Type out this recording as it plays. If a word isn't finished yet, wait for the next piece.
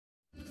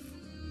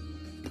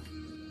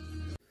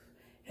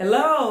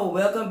Hello,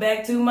 welcome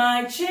back to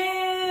my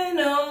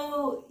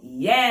channel.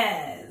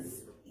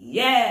 Yes,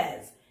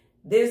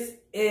 this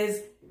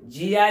is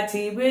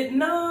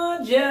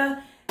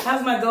GITwithNaja.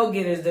 How's my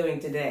go-getters doing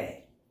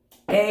today?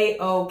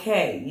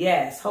 A-okay,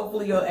 yes.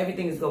 Hopefully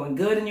everything is going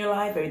good in your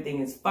life.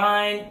 Everything is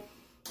fine.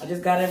 I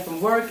just got in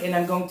from work and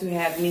I'm going to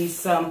have me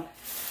some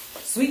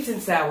sweet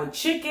and sour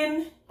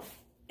chicken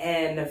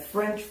and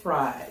French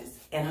fries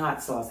and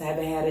hot sauce. I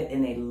haven't had it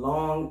in a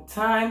long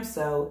time,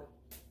 so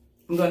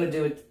I'm going to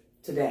do it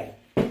today.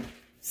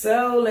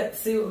 So let's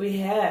see what we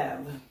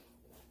have.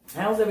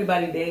 How's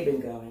everybody's day been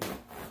going?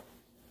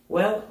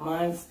 Well,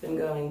 mine's been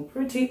going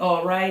pretty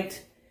all right.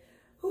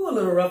 A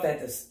little rough at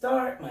the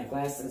start. My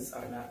glasses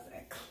are not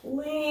that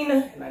clean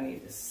and I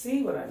need to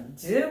see what I'm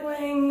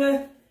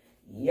doing.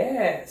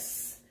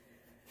 Yes.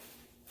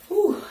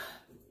 Whew.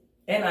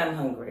 And I'm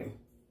hungry.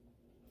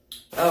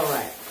 All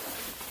right.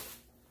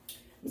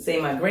 I'm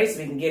saying my grace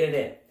so we can get it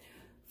in.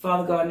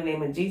 Father God, in the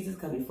name of Jesus,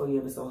 come before you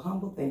ever so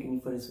humble, thanking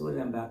you for this food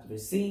that I'm about to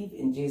receive.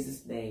 In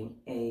Jesus' name,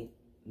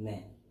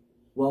 amen.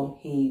 Won't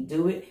he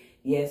do it?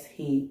 Yes,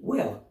 he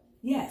will.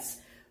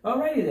 Yes.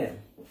 Alrighty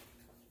then.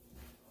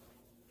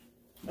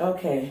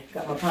 Okay,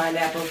 got my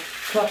pineapple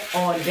cup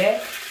on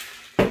deck.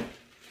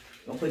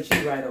 Gonna put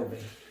you right over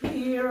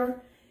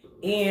here.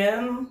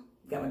 And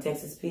got my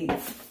Texas Pete.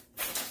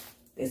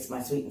 This is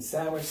my sweet and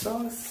sour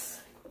sauce.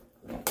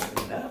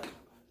 Open it up.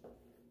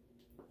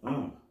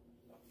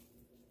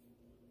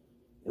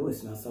 Ooh, it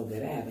smells so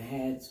good. I haven't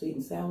had sweet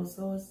and sour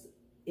sauce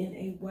in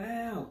a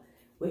while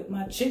with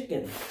my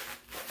chicken.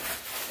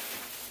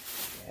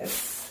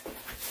 Yes.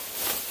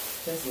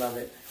 Just love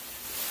it.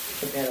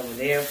 Put that over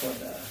there for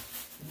the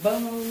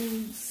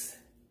bones.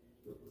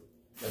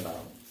 The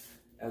bones.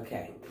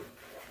 Okay.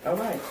 All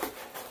right.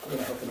 I'm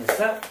going to open this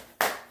up.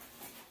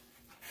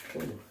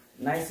 Ooh,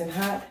 nice and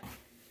hot.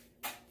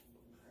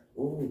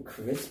 Ooh,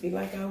 crispy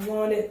like I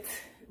want it.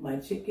 My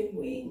chicken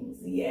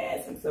wings.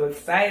 Yes, I'm so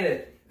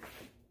excited.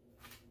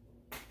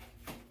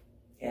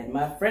 And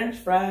my French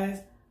fries.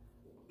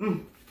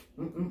 Got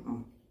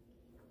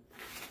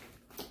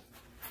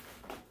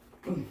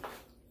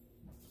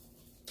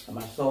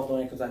my salt on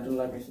it because I do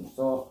like me some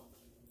salt.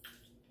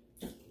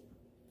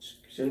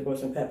 Should have put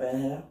some pepper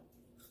in here.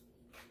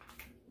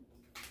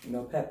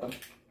 No pepper.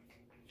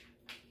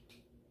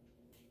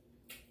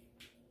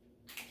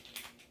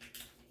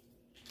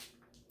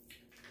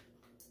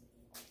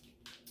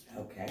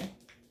 Okay.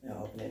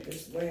 Now open it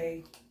this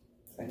way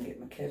so I can get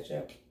my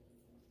ketchup.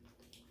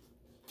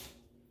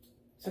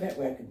 So that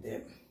way I can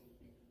dip.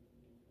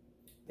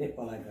 Dip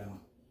while I go.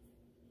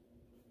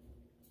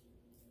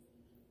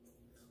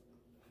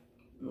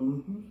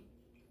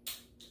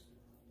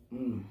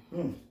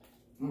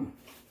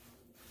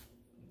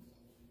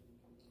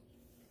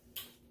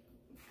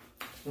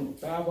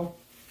 Sour.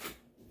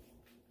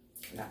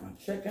 Got my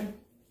chicken.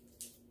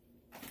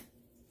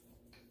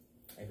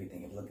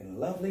 Everything is looking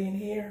lovely in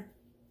here.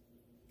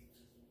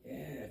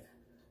 Yeah.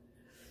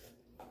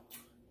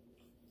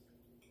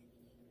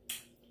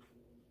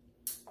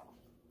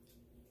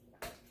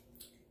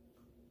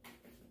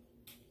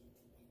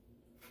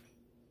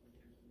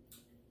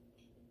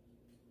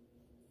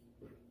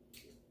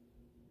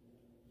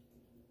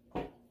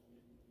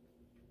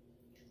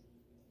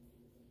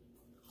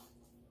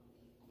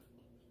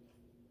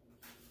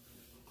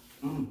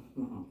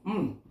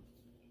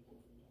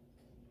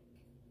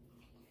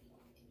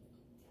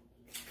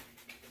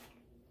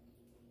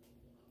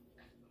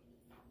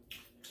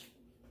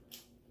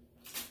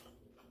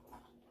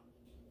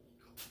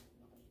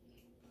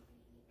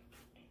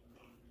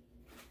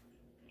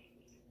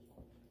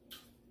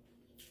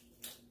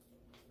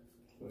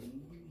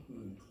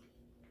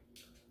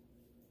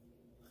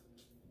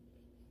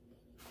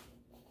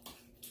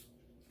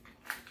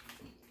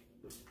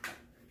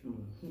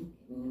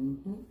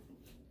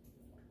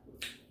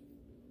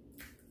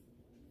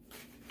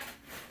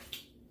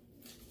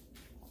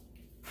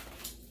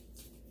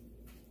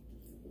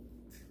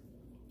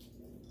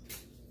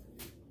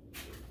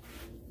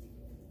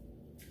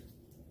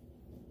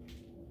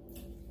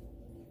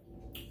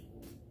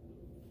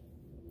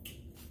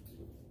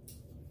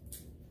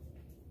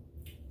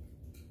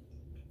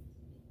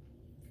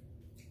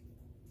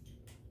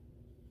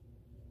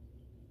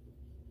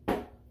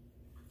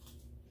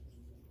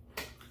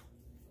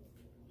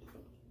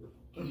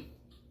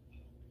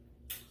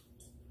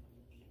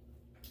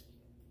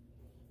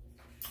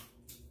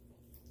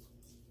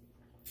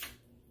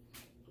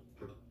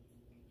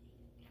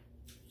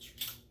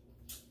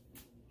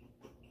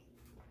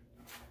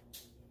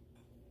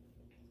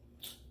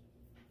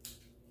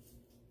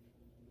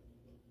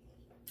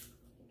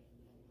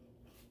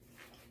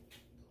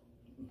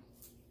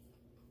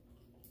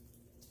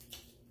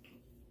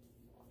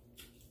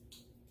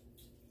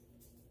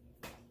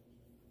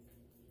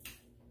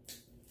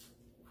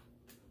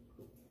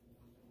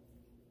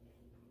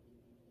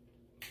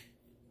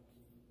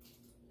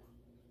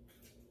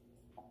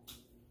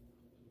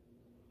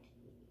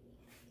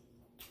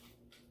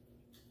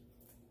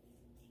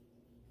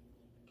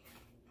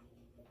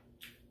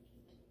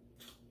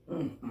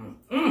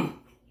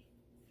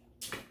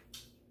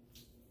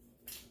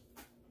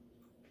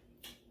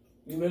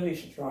 You really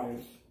should try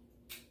it.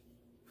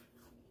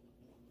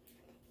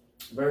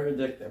 Very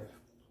addictive.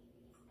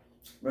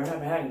 But I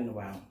haven't had it in a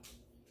while.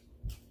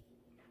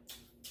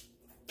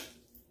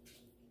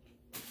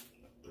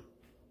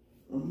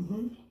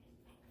 Mm-hmm.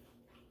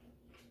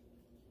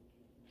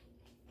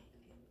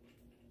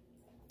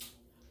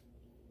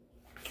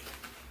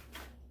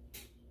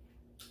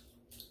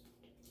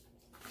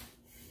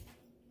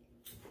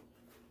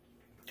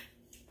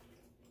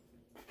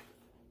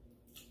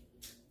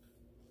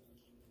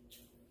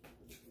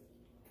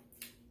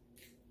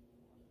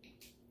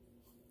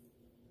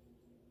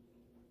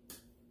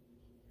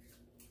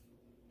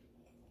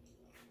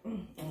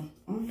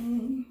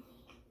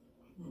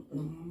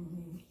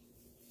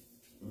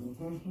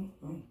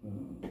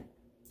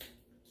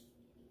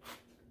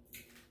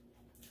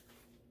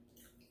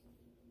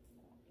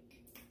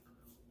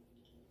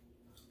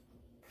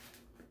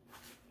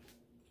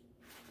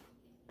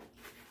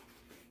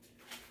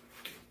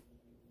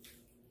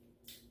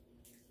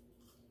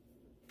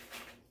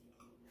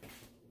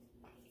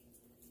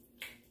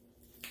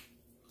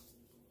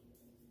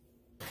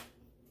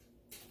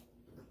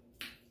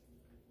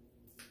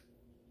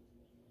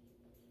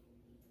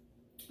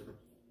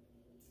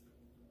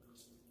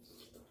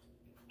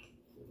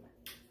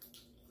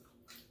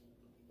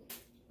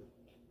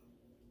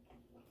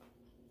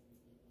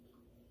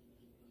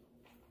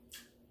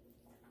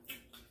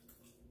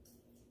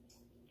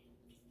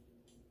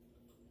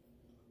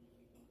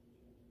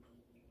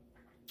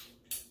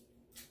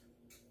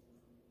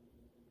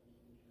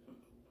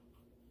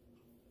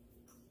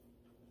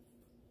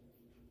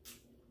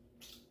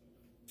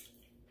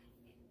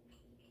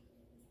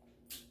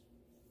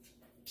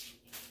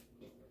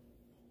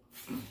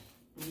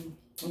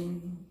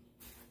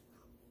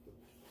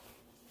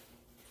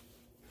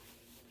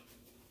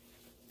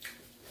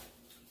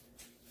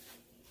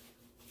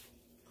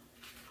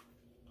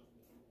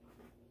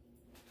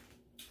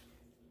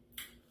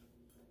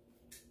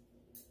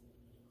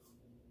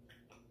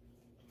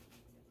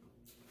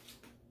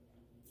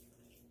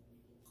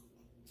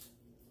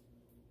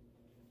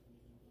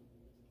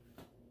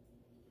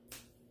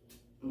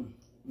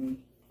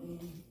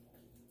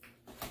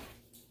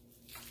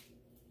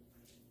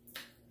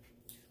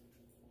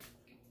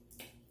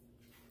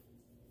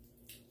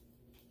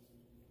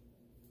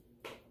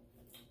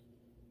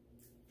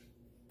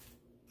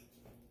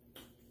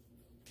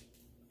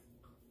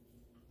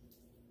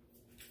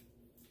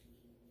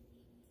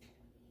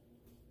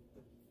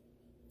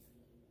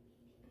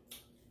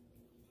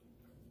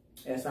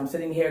 Yes, I'm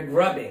sitting here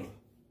grubbing.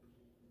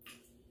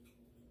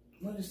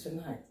 What is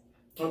tonight?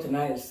 Oh,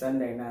 tonight is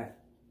Sunday night.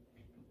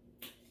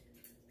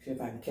 See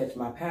if I can catch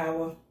my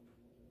power.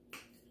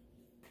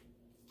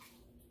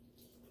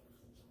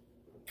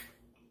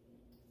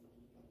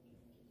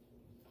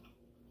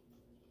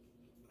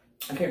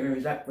 I can't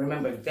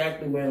remember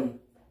exactly when I'm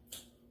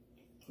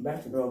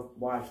about to go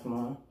watch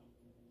tomorrow.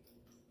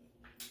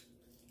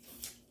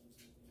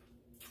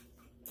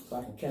 So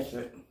I can catch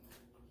it.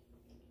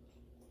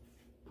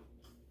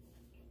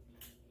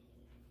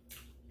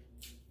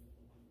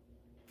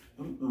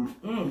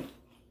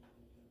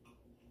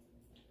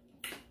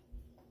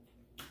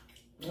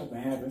 I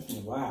haven't had this in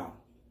a while.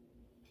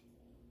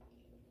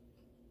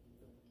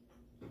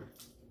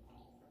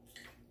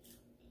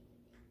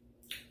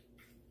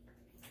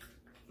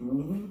 I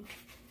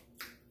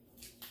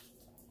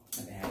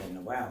haven't had it in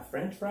a while.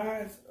 French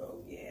fries?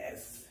 Oh,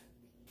 yes.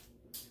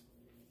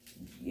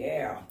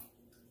 Yeah.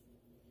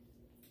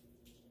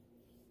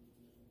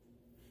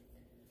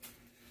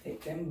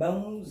 Take them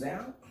bones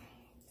out.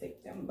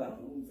 Take them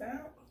bones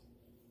out.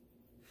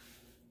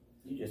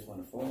 You just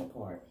want to fall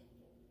apart.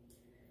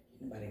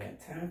 Nobody got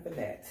time for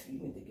that. You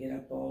need to get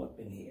up all up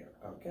in here,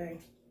 okay?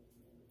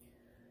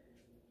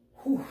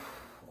 Whew,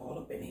 all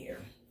up in here.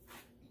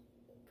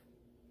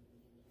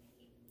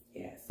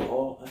 Yes,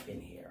 all up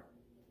in here.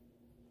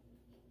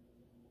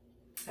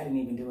 I didn't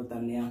even do a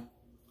thumbnail.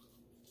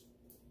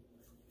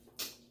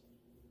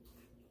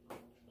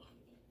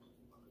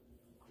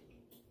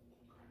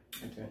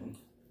 I didn't.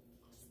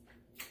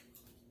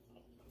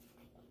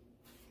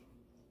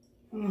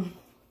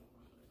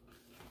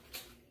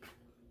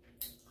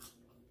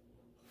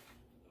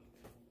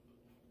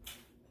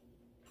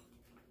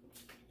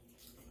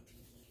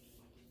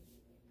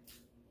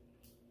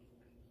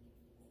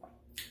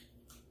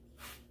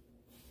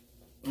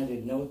 I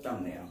did no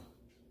thumbnail.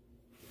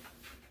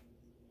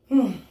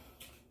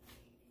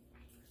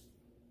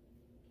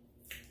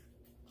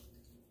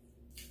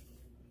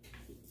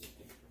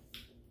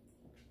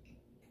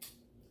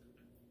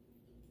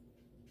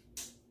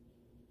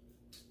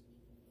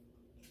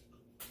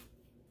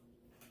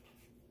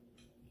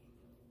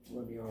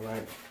 We'll be all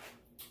right.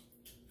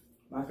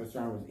 My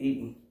concern was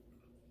eating.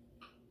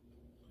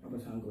 I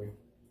was hungry.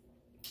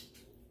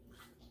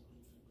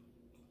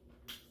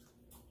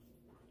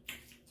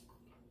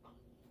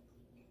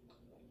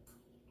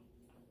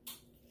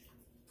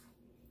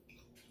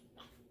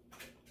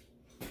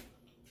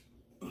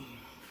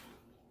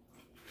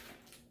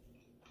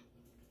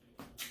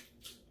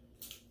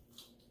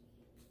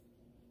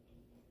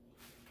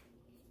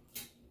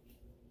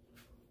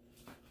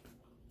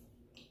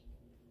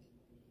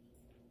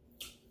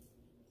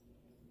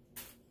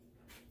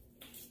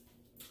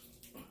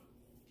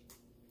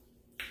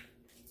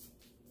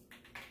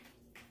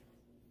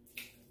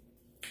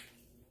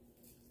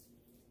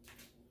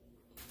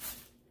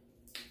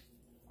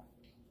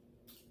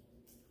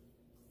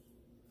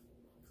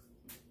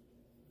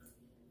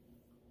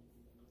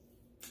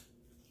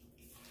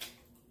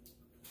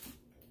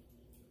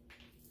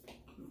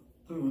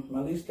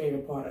 My least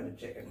favorite part of the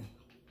chicken.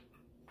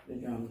 The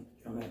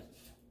drumettes.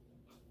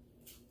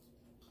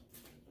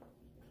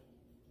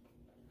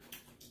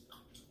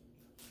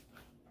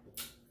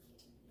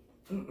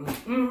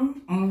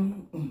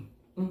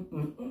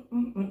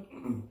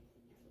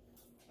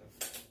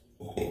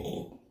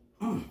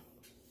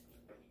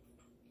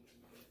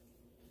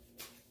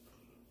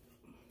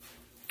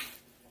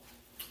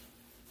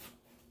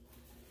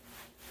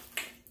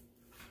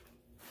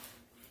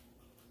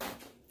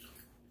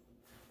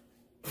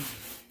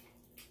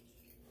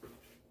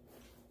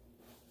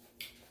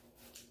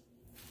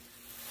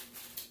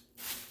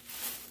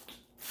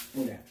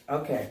 Yeah.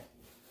 Okay.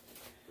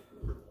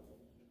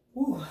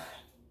 Whew.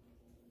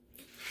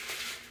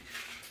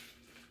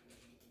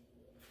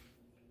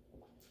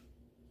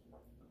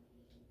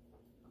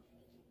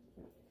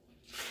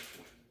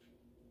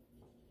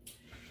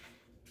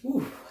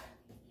 Whew.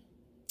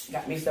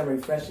 Got me some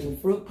refreshing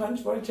fruit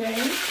punch for a change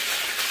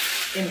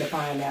in the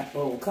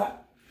pineapple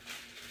cup.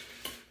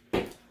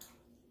 I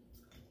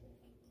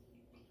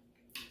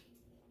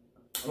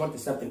wanted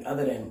something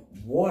other than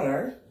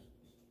water.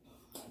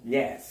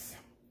 Yes.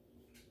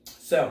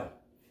 So,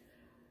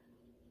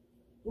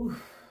 whew,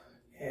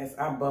 as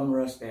I bum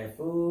rush that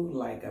food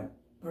like a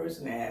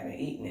person that haven't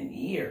eaten in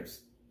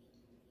years.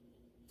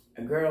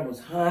 A girl was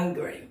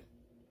hungry.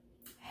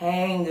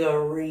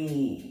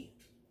 Hangry.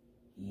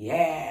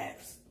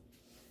 Yes.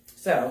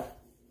 So,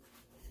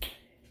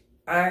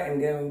 I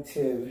am going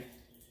to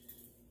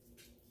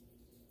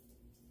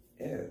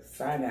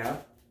sign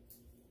out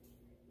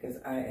because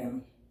I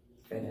am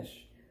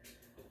finished.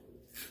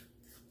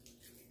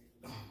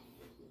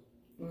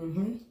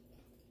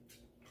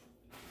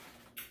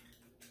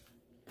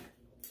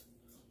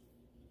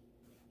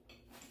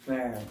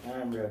 Man,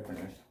 I'm real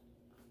finished.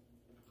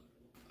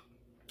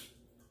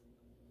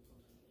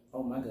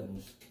 Oh my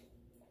goodness.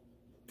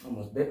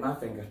 Almost bit my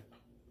finger.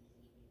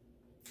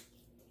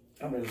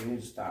 I really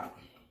need to stop.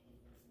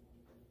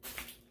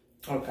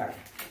 Okay.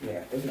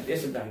 Yeah,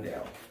 it's a done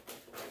deal.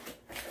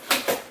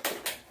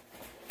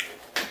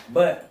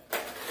 But,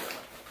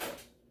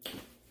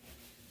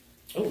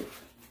 ooh,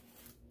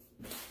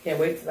 can't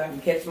wait till I can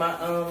catch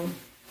my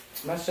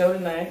my show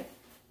tonight.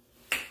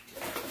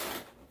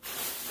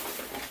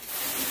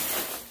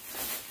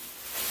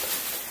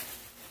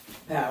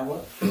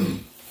 Power.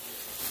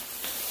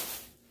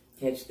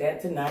 Catch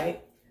that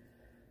tonight.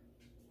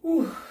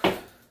 Whew.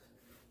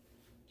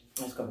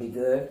 That's gonna be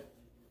good.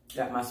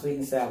 Got my sweet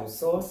and sour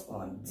sauce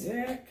on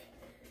deck,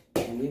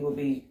 and we will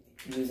be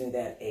using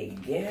that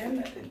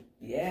again.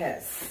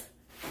 Yes.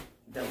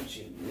 Don't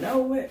you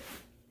know it?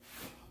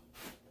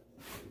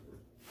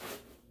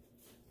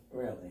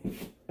 Really.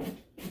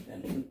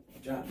 And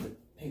drop the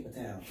paper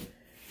towel.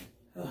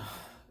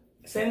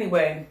 So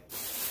anyway.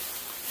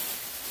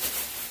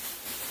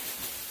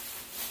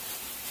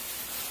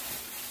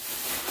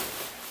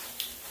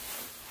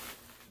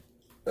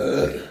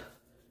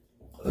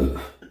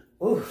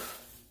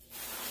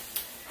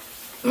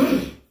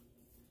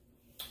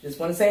 Just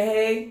want to say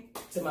hey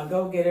to my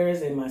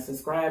go-getters and my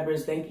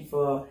subscribers. Thank you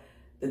for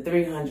the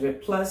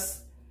 300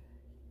 plus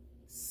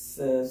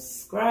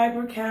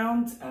subscriber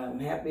count. I'm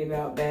happy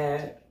about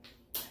that.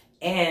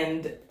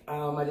 And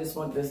I just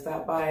wanted to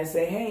stop by and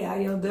say, hey, how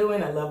y'all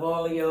doing? I love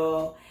all of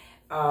y'all.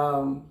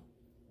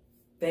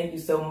 Thank you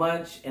so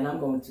much. And I'm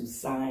going to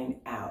sign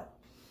out.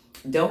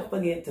 Don't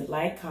forget to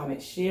like,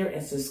 comment, share,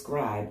 and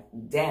subscribe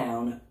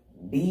down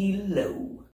below.